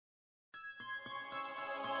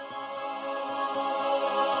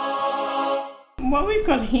What we've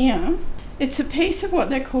got here, it's a piece of what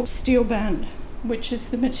they call steel band, which is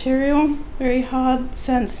the material, very hard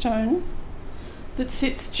sandstone, that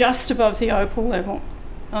sits just above the opal level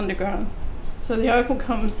underground. So the opal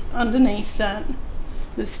comes underneath that.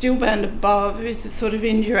 The steel band above is a sort of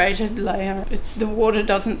indurated layer. The water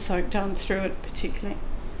doesn't soak down through it particularly,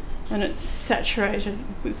 and it's saturated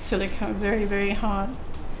with silica, very, very hard.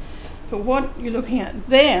 But what you're looking at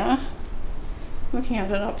there, looking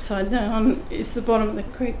at it upside down, is the bottom of the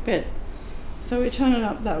creek bed. So we turn it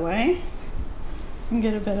up that way and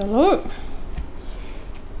get a better look.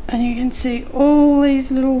 And you can see all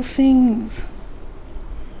these little things.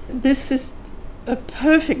 This is a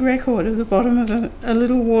perfect record of the bottom of a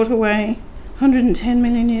little waterway 110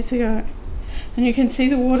 million years ago. And you can see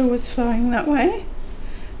the water was flowing that way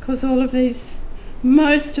because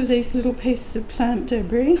most of these little pieces of plant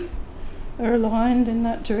debris are aligned in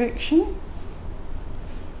that direction.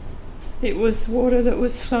 It was water that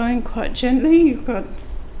was flowing quite gently. You've got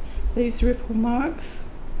these ripple marks,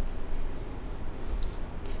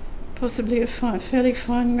 possibly a fairly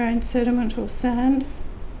fine-grained sediment or sand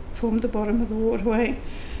formed the bottom of the waterway,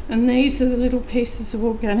 and these are the little pieces of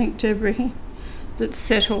organic debris that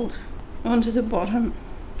settled onto the bottom.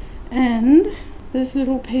 And there's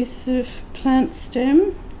little pieces of plant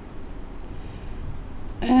stem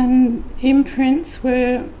and imprints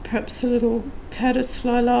where perhaps a little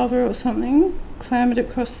caddisfly larva or something clambered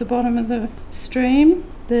across the bottom of the stream.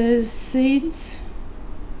 There's seeds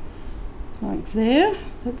like there,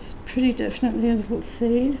 that's pretty definitely a little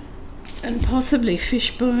seed, and possibly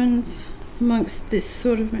fish bones amongst this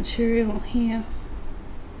sort of material here.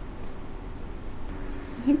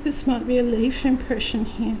 I think this might be a leaf impression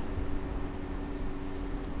here.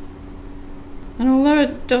 And although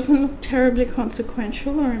it doesn't look terribly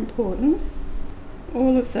consequential or important,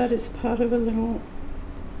 all of that is part of a little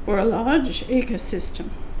or a large ecosystem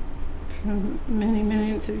from many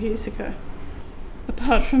millions of years ago.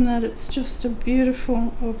 Apart from that, it's just a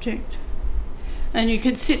beautiful object. And you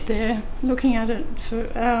could sit there looking at it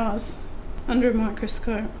for hours under a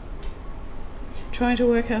microscope, trying to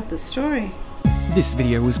work out the story. This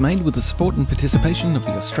video was made with the support and participation of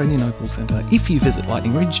the Australian Opal Centre. If you visit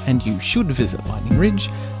Lightning Ridge, and you should visit Lightning Ridge,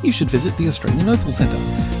 you should visit the Australian Opal Centre.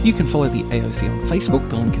 You can follow the AOC on Facebook,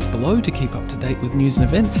 the link is below, to keep up to date with news and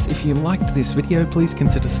events. If you liked this video, please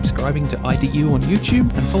consider subscribing to IDU on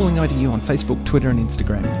YouTube and following IDU on Facebook, Twitter and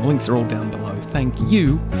Instagram. The links are all down below. Thank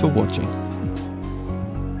you for watching.